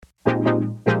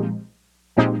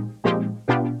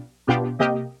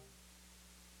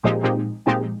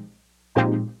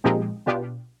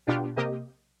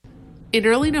In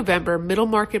early November,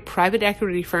 middle-market private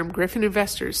equity firm Griffin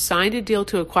Investors signed a deal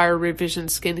to acquire Revision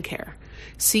Skincare.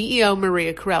 CEO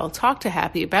Maria Carell talked to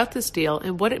Happy about this deal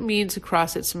and what it means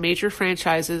across its major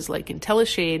franchises like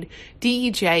IntelliShade,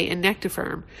 DEJ, and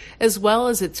Nectafirm, as well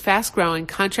as its fast-growing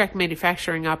contract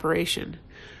manufacturing operation.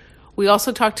 We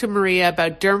also talked to Maria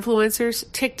about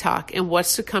dermfluencers, TikTok, and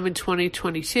what's to come in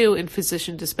 2022 in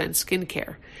physician-dispensed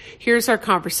skincare. Here's our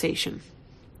conversation.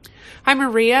 Hi,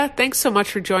 Maria. Thanks so much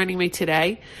for joining me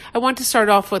today. I want to start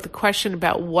off with a question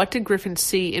about what did Griffin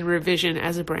see in Revision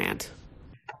as a brand?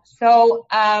 So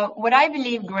what I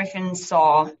believe Griffin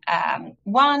saw,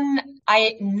 one,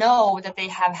 I know that they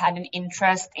have had an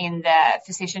interest in the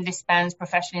physician dispensed,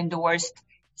 professionally endorsed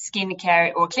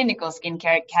skincare or clinical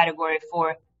skincare category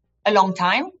for a long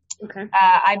time. Okay.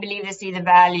 I believe they see the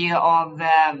value of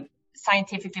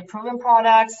scientifically proven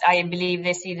products. I believe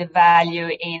they see the value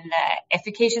in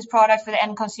efficacious products for the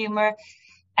end consumer.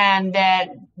 And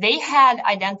they had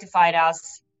identified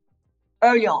us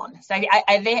early on. So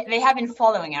they have been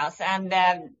following us. And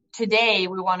today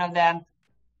we're one of the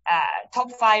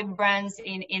top 5 brands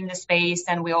in the space.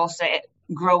 And we're also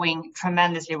growing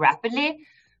tremendously rapidly.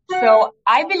 So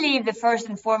I believe the first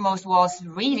and foremost was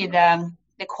really the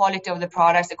quality of the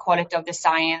products, the quality of the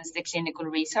science, the clinical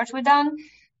research we've done.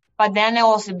 But then I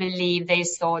also believe they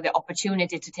saw the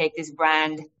opportunity to take this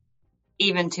brand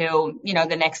even to,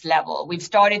 the next level. We've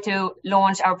started to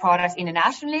launch our products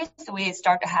internationally. So we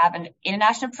start to have an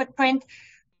international footprint,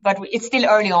 but it's still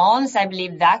early on. So I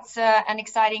believe that's an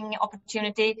exciting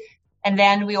opportunity. And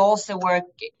then we also work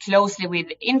closely with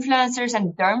influencers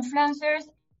and dermfluencers,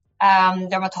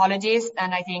 dermatologists.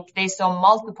 And I think they saw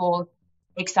multiple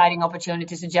exciting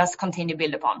opportunities to just continue to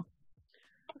build upon.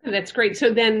 That's great.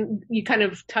 So then you kind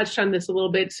of touched on this a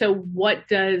little bit. So what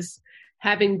does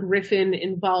having Griffin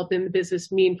involved in the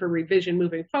business mean for Revision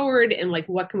moving forward? And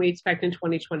what can we expect in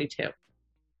 2022?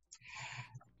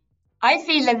 I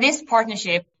feel that this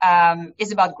partnership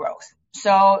is about growth.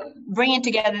 So bringing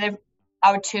together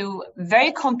our two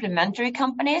very complementary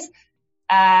companies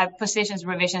positions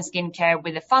Revision Skincare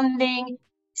with the funding,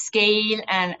 scale,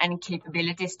 and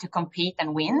capabilities to compete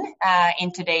and win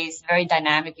in today's very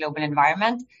dynamic global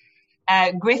environment.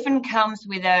 Griffin comes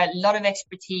with a lot of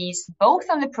expertise, both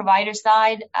on the provider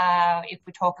side. If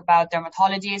we talk about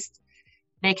dermatologists,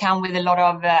 they come with a lot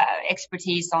of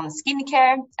expertise on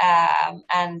skincare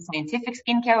and scientific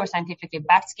skincare or scientifically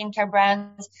backed skincare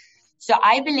brands. So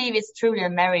I believe it's truly a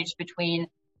marriage between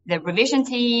the Revision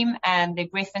team and the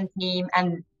Griffin team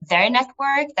and their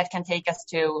network that can take us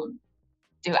to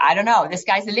I don't know, the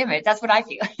sky's the limit. That's what I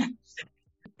feel.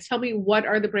 Tell me, what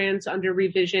are the brands under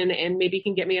Revision, and maybe you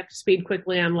can get me up to speed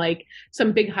quickly on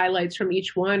some big highlights from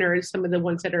each one, or some of the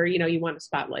ones that are, you want to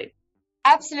spotlight.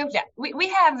 Absolutely. We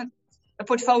have a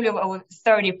portfolio of over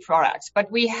 30 products,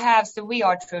 but we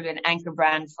are truly an anchor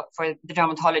brand for the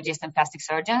dermatologists and plastic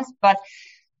surgeons. But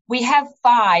we have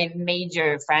 5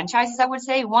 major franchises, I would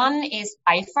say. One is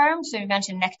iFirm. So you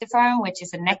mentioned Nectafirm, which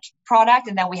is a neck product,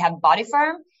 and then we have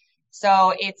BodyFirm.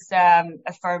 So it's a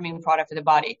firming product for the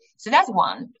body. So that's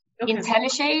one. Okay.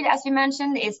 IntelliShade, as you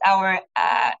mentioned, is our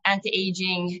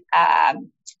anti-aging,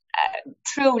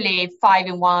 truly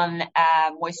 5-in-1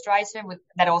 moisturizer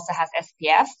that also has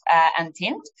SPF and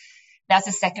tint. That's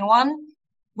the second one.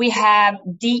 We have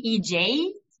DEJ,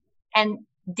 and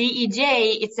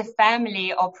DEJ, it's a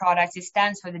family of products. It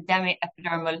stands for the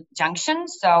demi-epidermal junction.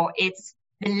 So it's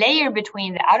the layer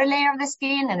between the outer layer of the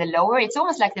skin and the lower. It's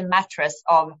almost like the mattress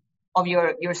of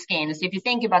your skin. So if you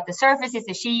think about the surface, it's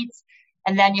the sheets,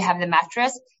 and then you have the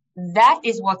mattress. That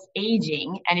is what's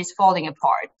aging and is falling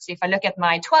apart. So if I look at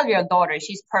my 12-year-old daughter,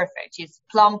 she's perfect. She's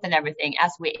plump and everything.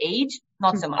 As we age,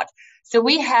 not so much. So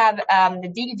we have the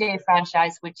DJ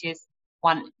franchise, which is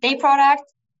one day product,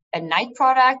 a night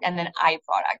product, and an eye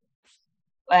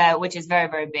product, which is very,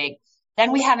 very big.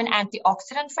 Then we have an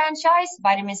antioxidant franchise,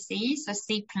 vitamin C. So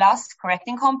C+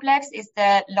 correcting complex is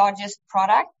the largest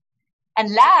product. And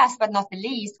last but not the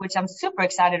least, which I'm super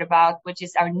excited about, which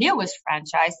is our newest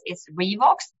franchise, is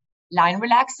Revox Line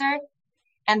Relaxer.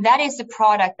 And that is a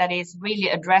product that is really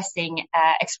addressing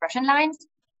expression lines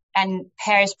and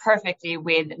pairs perfectly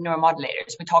with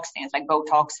neuromodulators, with toxins like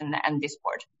Botox and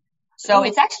Dysport. So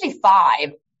It's actually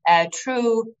 5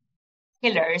 true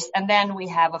pillars. And then we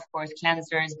have, of course,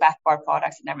 cleansers, back bar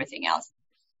products, and everything else.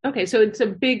 Okay, so it's a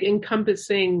big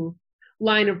encompassing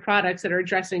line of products that are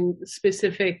addressing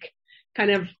specific kind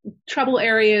of trouble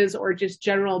areas or just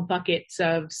general buckets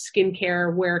of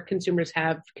skincare where consumers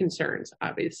have concerns,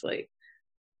 obviously.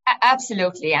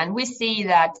 Absolutely. And we see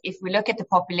that if we look at the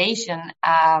population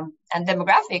and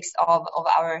demographics of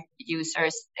our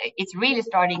users, it's really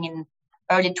starting in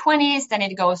early 20s, then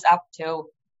it goes up to,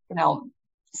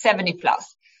 70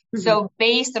 plus. Mm-hmm. So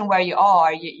based on where you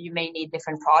are, you may need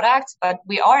different products, but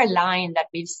we are aligned that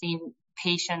we've seen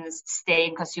patients stay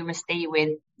and consumers stay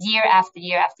with year after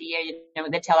year after year.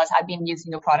 They tell us, I've been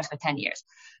using your products for 10 years.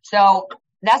 So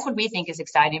that's what we think is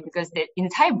exciting, because the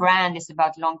entire brand is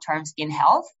about long-term skin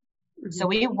health. Mm-hmm. So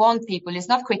we want people, it's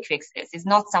not quick fixes. It's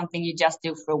not something you just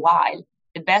do for a while.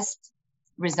 The best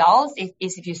results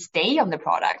is if you stay on the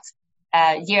product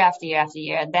year after year after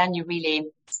year, then you really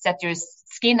set your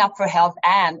skin up for health,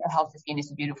 and a healthy skin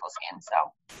is a beautiful skin.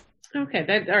 So.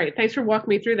 Okay. All right. Thanks for walking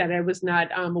me through that. I was not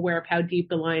aware of how deep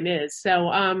the line is. So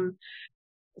I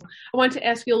want to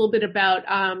ask you a little bit about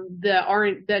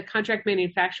the contract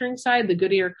manufacturing side, the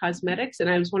Goodyear Cosmetics. And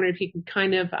I was wondering if you could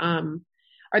kind of,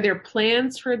 are there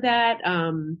plans for that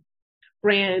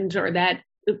brand, or that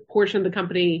portion of the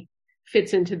company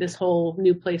fits into this whole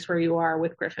new place where you are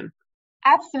with Griffin?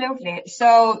 Absolutely.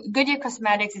 So Goodyear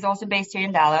Cosmetics is also based here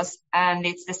in Dallas, and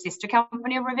it's the sister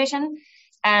company of Revision.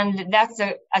 And that's,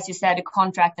 as you said, a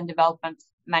contract and development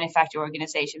manufacturing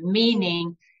organization,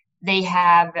 meaning they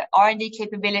have R&D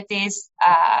capabilities,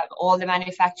 all the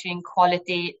manufacturing,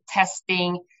 quality,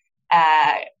 testing,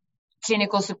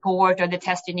 clinical support, or the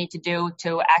test you need to do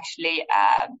to actually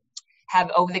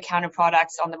have over-the-counter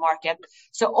products on the market.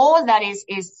 So all that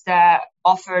is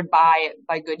offered by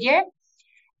Goodyear.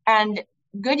 And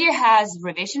Goodyear has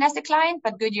Revision as a client,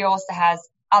 but Goodyear also has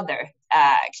other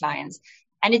clients.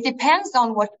 And it depends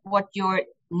on what your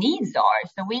needs are.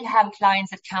 So we have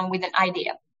clients that come with an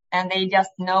idea, and they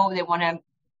just know they want to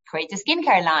create a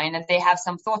skincare line, and they have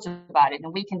some thoughts about it.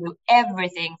 And we can do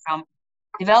everything from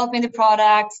developing the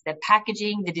products, the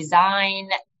packaging, the design,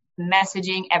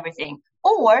 messaging, everything.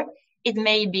 Or it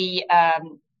may be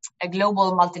a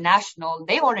global multinational.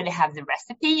 They already have the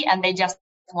recipe, and they just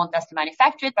want us to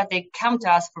manufacture it, but they come to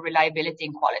us for reliability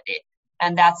and quality.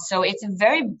 And so it's a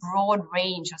very broad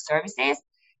range of services.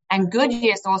 And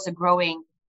Goodyear is also growing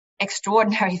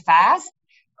extraordinarily fast,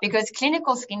 because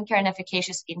clinical skincare and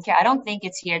efficacious skincare, I don't think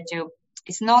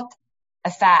it's not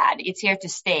a fad. It's here to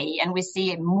stay. And we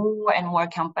see more and more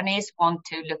companies want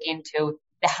to look into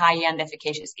the high-end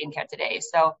efficacious skincare today.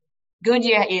 So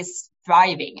Goodyear is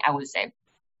thriving, I would say.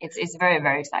 It's very,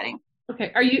 very exciting.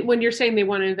 Okay. When you're saying they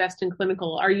want to invest in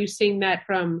clinical, are you seeing that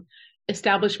from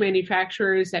established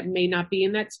manufacturers that may not be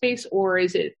in that space, or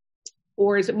is it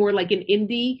more like an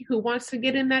indie who wants to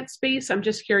get in that space? I'm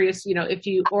just curious, if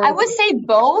you... I would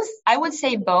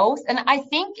say both. And I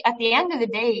think at the end of the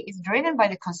day, it's driven by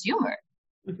the consumer.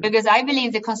 Mm-hmm. Because I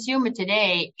believe the consumer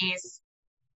today is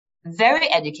very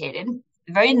educated,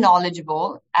 very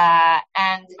knowledgeable,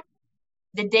 and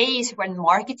the days when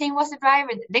marketing was the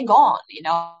driver, they're gone,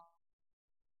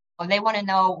 They want to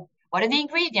know, what are the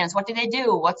ingredients? What do they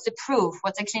do? What's the proof?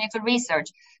 What's the clinical research?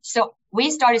 So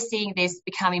we started seeing this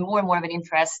becoming more and more of an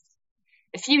interest.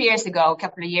 A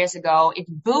couple of years ago, it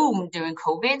boomed during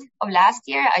COVID of last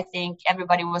year. I think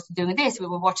everybody was doing this. We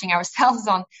were watching ourselves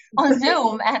on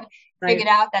Zoom and figured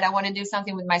out that I want to do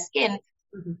something with my skin.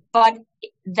 Mm-hmm. But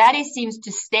that seems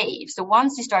to stay. So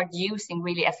once you start using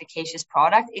really efficacious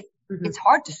product, it's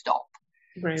hard to stop.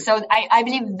 Right. So I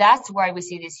believe that's where we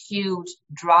see this huge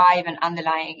drive and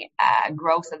underlying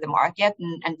growth of the market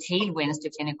and tailwinds to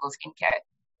clinical skincare.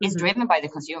 It's driven by the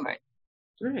consumer.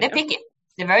 Right. They're picky.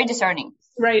 They're very discerning.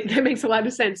 Right. That makes a lot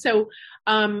of sense. So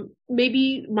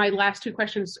maybe my last two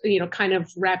questions, kind of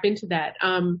wrap into that.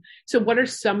 So what are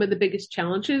some of the biggest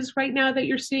challenges right now that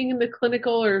you're seeing in the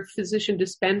clinical or physician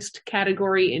dispensed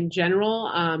category in general?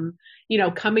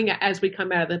 As we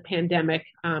come out of the pandemic,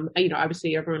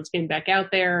 obviously everyone's getting back out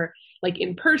there, like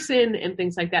in person and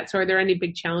things like that. So are there any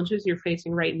big challenges you're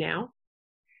facing right now?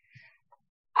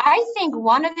 I think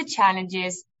one of the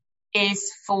challenges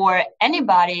is for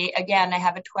anybody. Again, I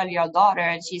have a 12-year-old daughter,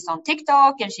 and she's on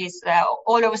TikTok, and she's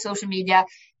all over social media.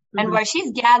 Mm-hmm. And where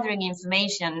she's gathering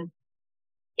information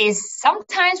is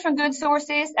sometimes from good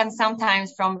sources and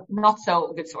sometimes from not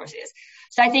so good sources.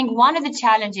 So I think one of the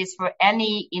challenges for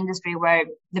any industry where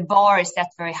the bar is set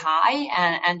very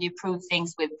high and you prove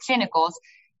things with clinicals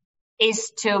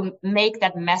is to make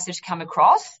that message come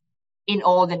across in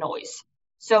all the noise.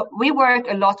 So we work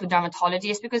a lot with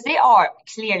dermatologists because they are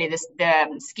clearly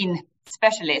the skin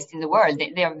specialists in the world.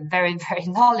 They are very, very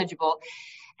knowledgeable.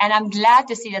 And I'm glad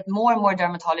to see that more and more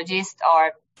dermatologists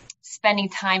are spending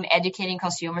time educating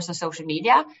consumers on social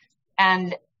media.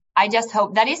 And I just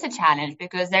hope that is a challenge,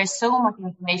 because there's so much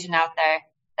information out there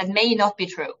that may not be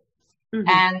true. Mm-hmm.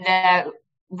 And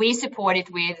we support it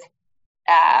with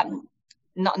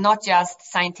not just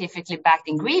scientifically backed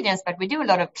ingredients, but we do a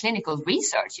lot of clinical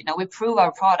research. We prove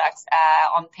our products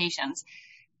on patients.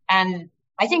 And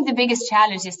I think the biggest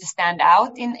challenge is to stand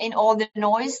out in all the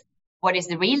noise. What is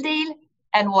the real deal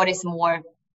and what is more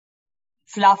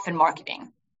fluff and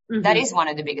marketing? Mm-hmm. That is one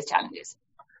of the biggest challenges.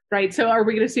 Right. So are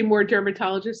we going to see more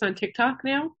dermatologists on TikTok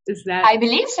now? Is that? I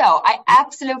believe so. I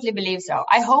absolutely believe so.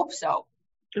 I hope so.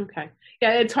 Okay.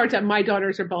 Yeah, it's hard to, my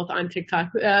daughters are both on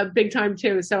TikTok, big time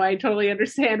too. So I totally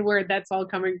understand where that's all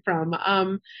coming from.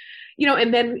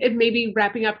 And then maybe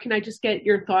wrapping up, can I just get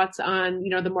your thoughts on,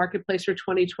 the marketplace for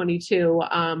 2022?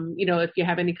 If you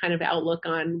have any kind of outlook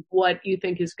on what you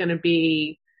think is going to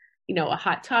be, a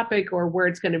hot topic, or where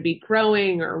it's going to be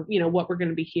growing, or, what we're going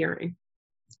to be hearing.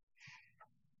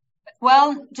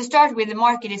 Well, to start with, the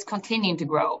market is continuing to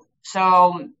grow.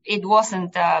 So it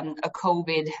wasn't a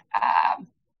COVID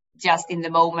just in the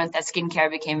moment that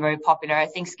skincare became very popular. I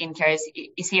think skincare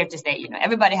is here to stay.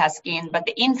 Everybody has skin, but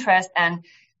the interest and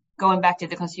going back to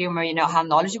the consumer, how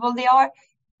knowledgeable they are,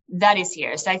 that is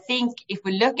here. So I think if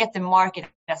we look at the market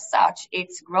as such,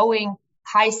 it's growing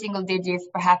high single digits,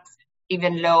 perhaps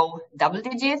even low double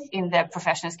digits in the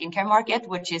professional skincare market,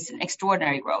 which is an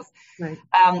extraordinary growth. Right.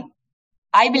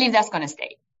 I believe that's going to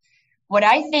stay. What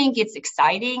I think it's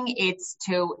exciting, it's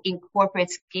to incorporate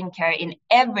skincare in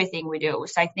everything we do.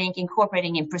 So I think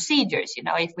incorporating in procedures,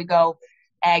 if we go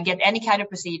get any kind of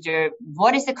procedure,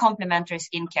 what is the complementary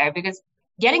skincare? Because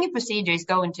getting a procedure is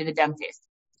going to the dentist,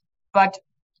 but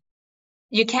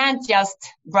you can't just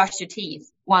brush your teeth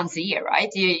once a year, right?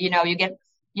 You get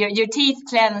your teeth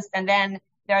cleansed, and then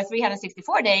there are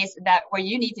 364 days where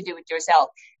you need to do it yourself.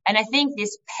 And I think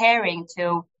this pairing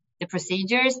to the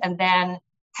procedures and then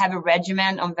have a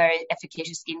regimen on very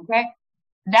efficacious skincare,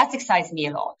 that excites me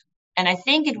a lot. And I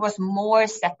think it was more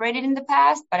separated in the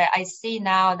past, but I see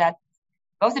now that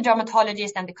both the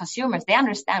dermatologists and the consumers, they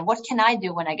understand, what can I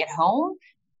do when I get home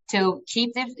to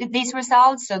keep these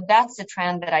results? So that's a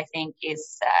trend that I think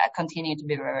is continuing to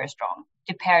be very, very strong,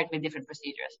 to pair it with different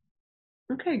procedures.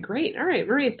 Okay, great. All right,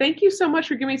 Maria, thank you so much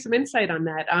for giving me some insight on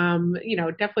that.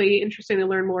 Definitely interesting to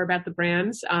learn more about the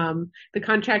brands. The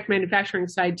contract manufacturing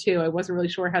side too, I wasn't really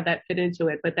sure how that fit into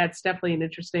it, but that's definitely an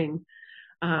interesting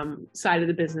side of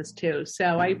the business too. So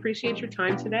I appreciate your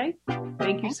time today.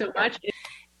 Thank you so much.